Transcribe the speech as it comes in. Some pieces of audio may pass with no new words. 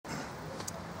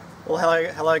Well,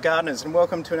 hello gardeners, and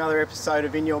welcome to another episode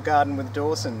of In Your Garden with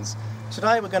Dawson's.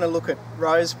 Today we're going to look at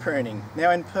rose pruning. Now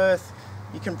in Perth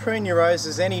you can prune your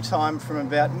roses any time from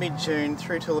about mid-June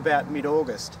through till about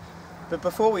mid-August. But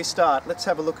before we start, let's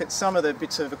have a look at some of the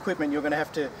bits of equipment you're going to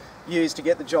have to use to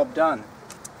get the job done.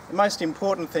 The most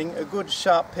important thing, a good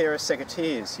sharp pair of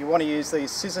secateurs. You want to use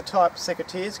these scissor type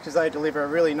secateurs because they deliver a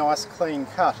really nice clean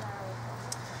cut.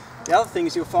 The other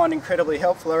things you'll find incredibly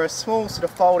helpful are a small sort of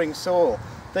folding saw.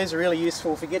 These are really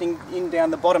useful for getting in down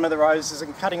the bottom of the roses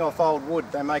and cutting off old wood.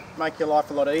 They make your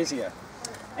life a lot easier.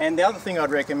 And the other thing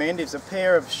I'd recommend is a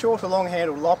pair of short or long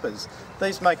handled loppers.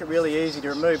 These make it really easy to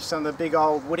remove some of the big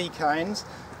old woody canes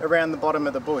around the bottom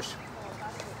of the bush.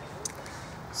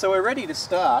 So we're ready to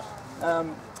start.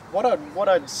 What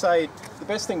I'd say the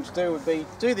best thing to do would be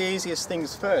do the easiest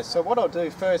things first. So what I'll do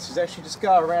first is actually just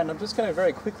go around. I'm just going to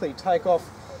very quickly take off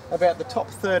about the top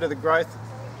third of the growth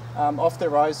off the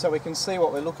rose so we can see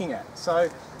what we're looking at. So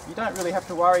you don't really have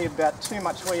to worry about too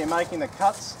much where you're making the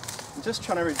cuts. I'm just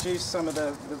trying to reduce some of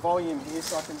the volume here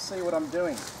so I can see what I'm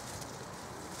doing.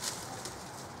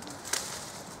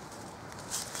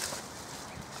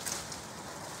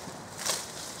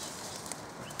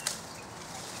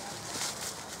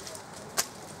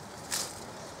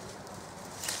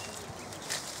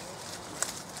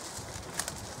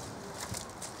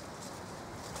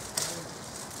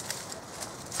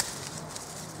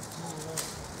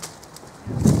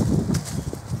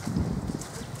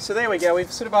 So there we go, we've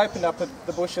sort of opened up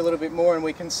the bush a little bit more and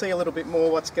we can see a little bit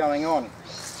more what's going on.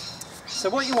 So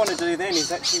what you want to do then is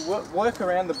actually work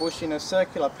around the bush in a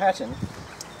circular pattern,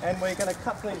 and we're going to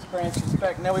cut these branches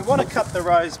back. Now we want to cut the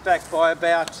rose back by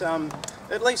about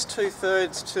at least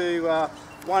 2/3 to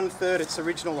 1/3 its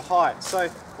original height. So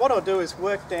what I'll do is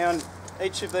work down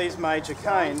each of these major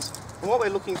canes, and what we're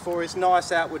looking for is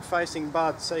nice outward facing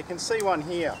buds. So you can see one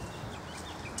here.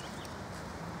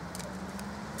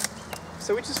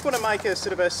 So we just want to make a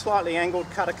sort of a slightly angled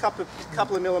cut, a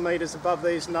couple of millimetres above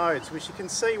these nodes, which you can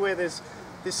see where there's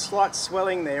this slight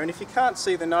swelling there. And if you can't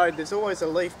see the node, there's always a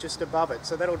leaf just above it,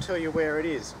 so that'll tell you where it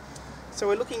is. So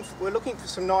we're looking for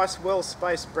some nice,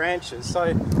 well-spaced branches.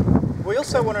 So we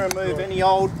also want to remove any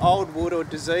old wood or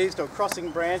diseased or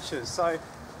crossing branches. So you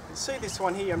can see this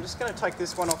one here. I'm just going to take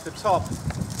this one off the top,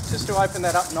 just to open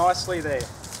that up nicely there.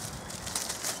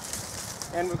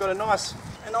 And we've got a nice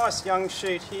young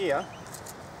shoot here.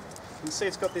 You can see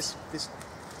it's got this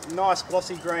nice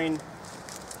glossy green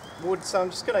wood, so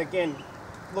I'm just going to again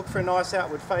look for a nice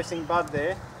outward facing bud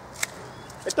there.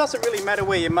 It doesn't really matter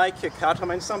where you make your cut. I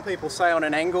mean, some people say on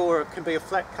an angle, or it can be a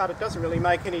flat cut. It doesn't really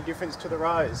make any difference to the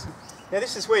rose. Now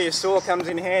this is where your saw comes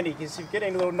in handy, because if you're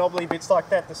getting little knobbly bits like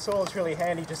that, the saw is really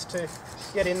handy just to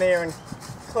get in there and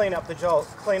clean up the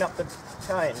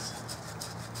canes.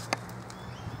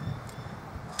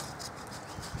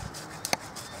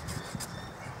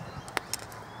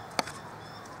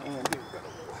 And here we've got a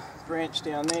little branch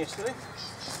down there too.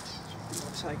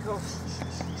 I'll take off.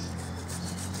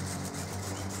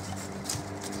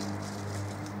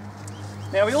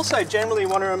 Now we also generally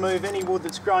want to remove any wood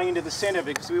that's growing into the centre,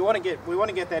 because we want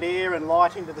to get that air and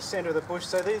light into the centre of the bush.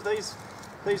 So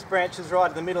these branches right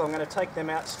in the middle, I'm going to take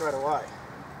them out straight away.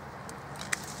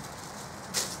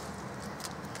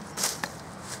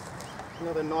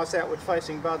 Another nice outward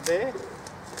facing bud there.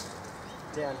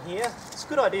 Down here. It's a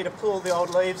good idea to pull the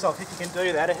old leaves off if you can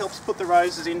do that. It helps put the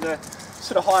roses into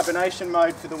sort of hibernation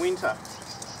mode for the winter.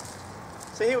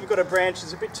 So here we've got a branch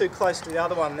that's a bit too close to the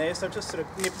other one there, so just sort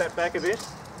of nip that back a bit.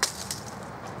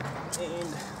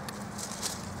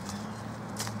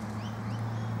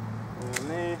 And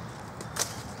there.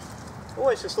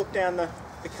 Always just look down the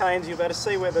canes, you'll be able to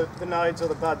see where the nodes or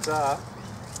the buds are.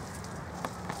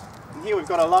 And here we've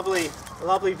got a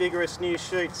lovely vigorous new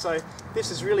shoot. So this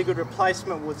is really good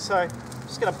replacement wood. So I'm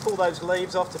just going to pull those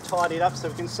leaves off to tidy it up so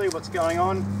we can see what's going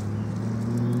on.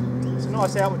 It's a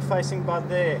nice outward facing bud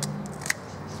there.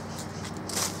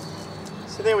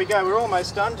 So there we go, we're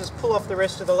almost done. Just pull off the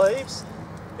rest of the leaves.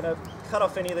 I'm going to cut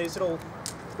off any of these little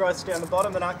growths down the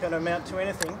bottom that aren't going to amount to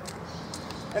anything.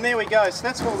 And there we go, so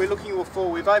that's what we're looking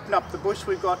for. We've opened up the bush,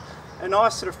 we've got a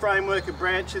nice sort of framework of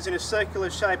branches in a circular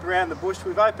shape around the bush.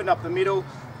 We've opened up the middle,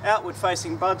 outward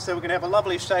facing buds, so we're going to have a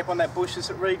lovely shape on that bush as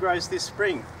it regrows this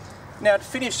spring. Now to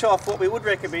finish off, what we would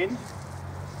recommend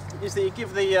is that you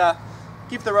give the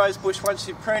rose bush, once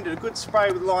you've pruned it, a good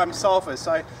spray with lime sulphur.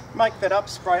 So make that up,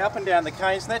 spray up and down the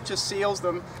canes, and that just seals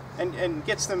them and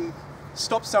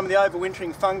stops some of the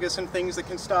overwintering fungus and things that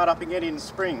can start up again in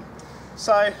spring.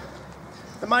 So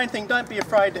the main thing, don't be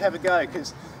afraid to have a go,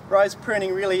 because rose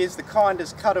pruning really is the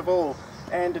kindest cut of all,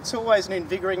 and it's always an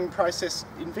invigorating process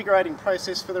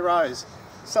for the rose.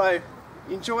 So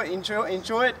enjoy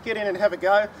it, get in and have a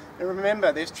go, and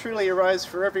remember, there's truly a rose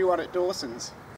for everyone at Dawson's.